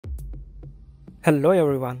Hello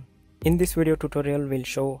everyone. In this video tutorial we'll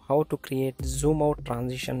show how to create zoom out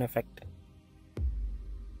transition effect.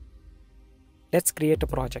 Let's create a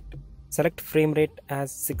project. Select frame rate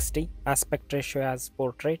as 60, aspect ratio as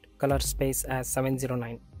portrait, color space as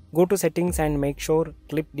 709. Go to settings and make sure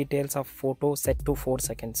clip details of photo set to 4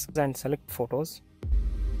 seconds and select photos.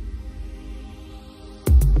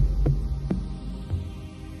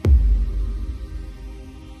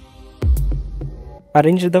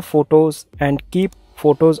 Arrange the photos and keep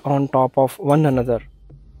photos on top of one another.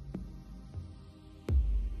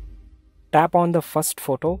 Tap on the first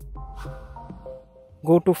photo.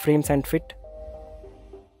 Go to frames and fit.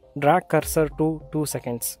 Drag cursor to 2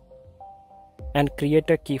 seconds and create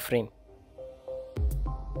a keyframe.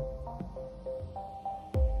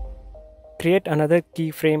 Create another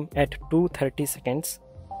keyframe at 230 seconds.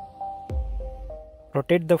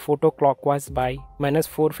 Rotate the photo clockwise by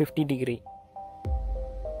 -450 degrees.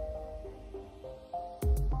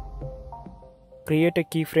 Create a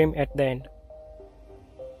keyframe at the end.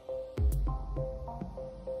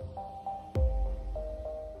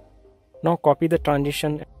 Now copy the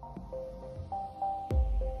transition.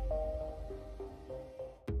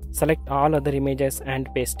 Select all other images and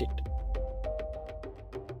paste it.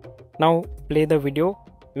 Now play the video.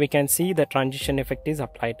 We can see the transition effect is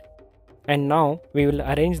applied. And now we will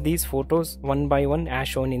arrange these photos one by one as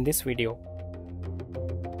shown in this video.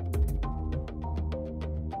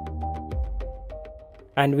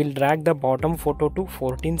 And we'll drag the bottom photo to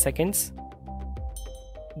 14 seconds.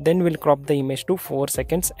 Then we'll crop the image to 4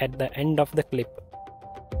 seconds at the end of the clip.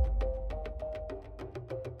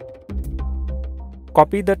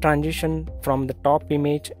 Copy the transition from the top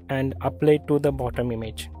image and apply to the bottom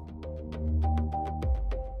image.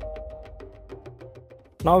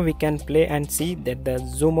 Now we can play and see that the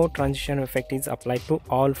zoom out transition effect is applied to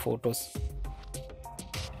all photos.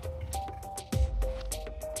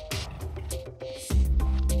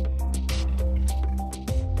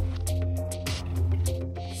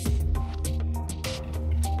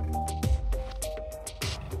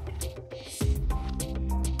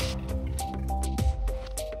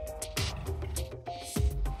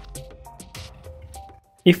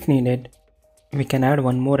 If needed, we can add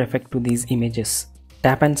one more effect to these images.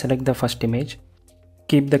 Tap and select the first image.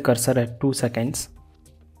 Keep the cursor at 2 seconds.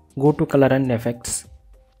 Go to color and effects.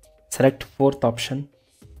 Select fourth option.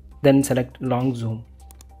 Then select long zoom.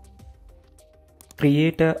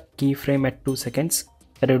 Create a keyframe at 2 seconds.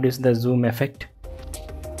 Reduce the zoom effect.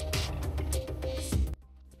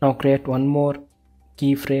 Now create one more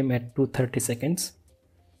keyframe at 230 seconds.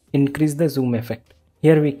 Increase the zoom effect.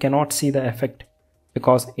 Here we cannot see the effect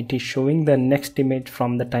because it is showing the next image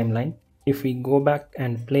from the timeline. If we go back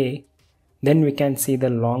and play, then we can see the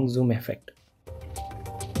long zoom effect.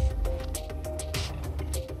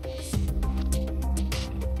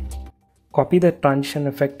 Copy the transition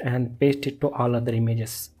effect and paste it to all other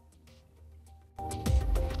images.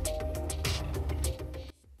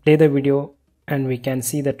 Play the video and we can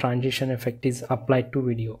see the transition effect is applied to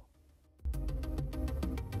video.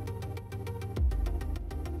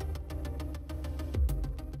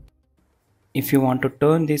 If you want to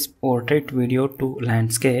turn this portrait video to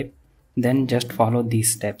landscape, then just follow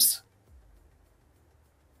these steps.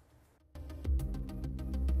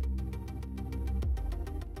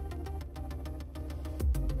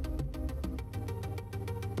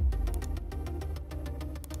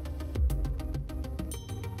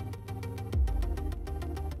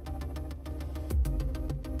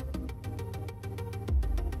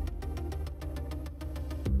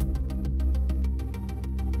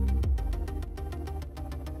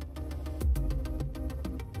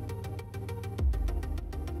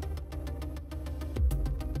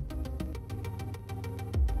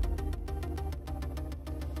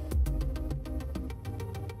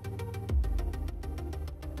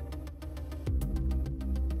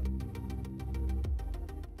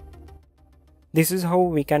 This is how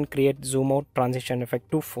we can create zoom out transition effect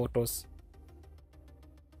to photos.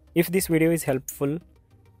 If this video is helpful,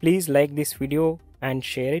 please like this video and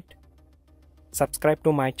share it. Subscribe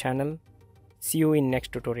to my channel. See you in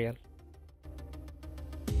next tutorial.